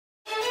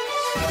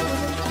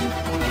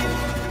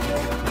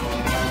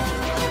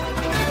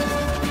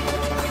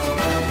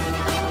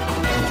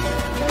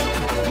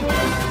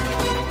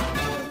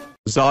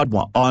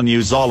Zodwa on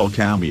Uzalo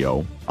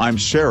cameo, I'm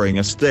sharing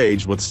a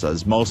stage with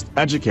SA's most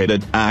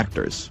educated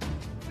actors.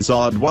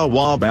 Zodwa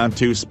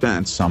Wabantu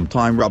spent some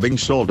time rubbing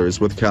shoulders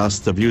with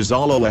cast of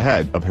Uzalo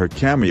ahead of her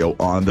cameo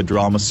on the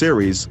drama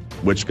series,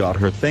 which got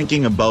her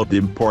thinking about the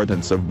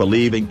importance of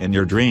believing in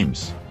your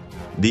dreams.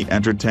 The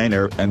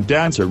entertainer and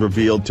dancer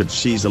revealed to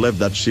She's Alive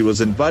that she was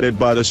invited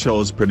by the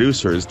show's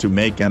producers to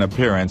make an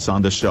appearance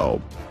on the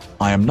show.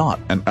 I am not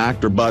an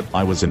actor, but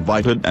I was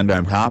invited and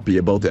I'm happy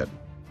about it.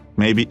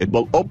 Maybe it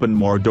will open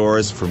more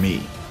doors for me.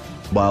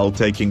 While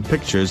taking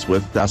pictures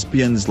with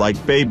thespians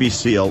like Baby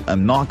Seal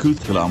and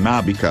Nakuthala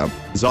Mabika,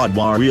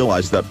 Zodwa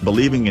realized that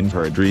believing in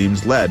her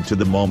dreams led to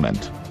the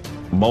moment.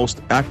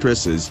 Most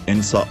actresses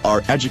in SA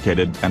are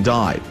educated and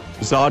I,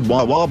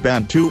 Zodwa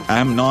Wabantu,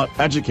 am not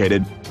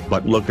educated,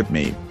 but look at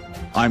me.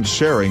 I'm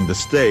sharing the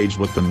stage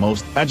with the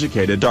most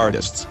educated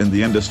artists in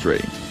the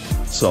industry.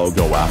 So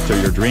go after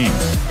your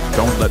dreams,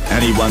 don't let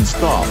anyone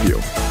stop you.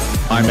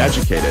 I'm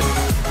educated.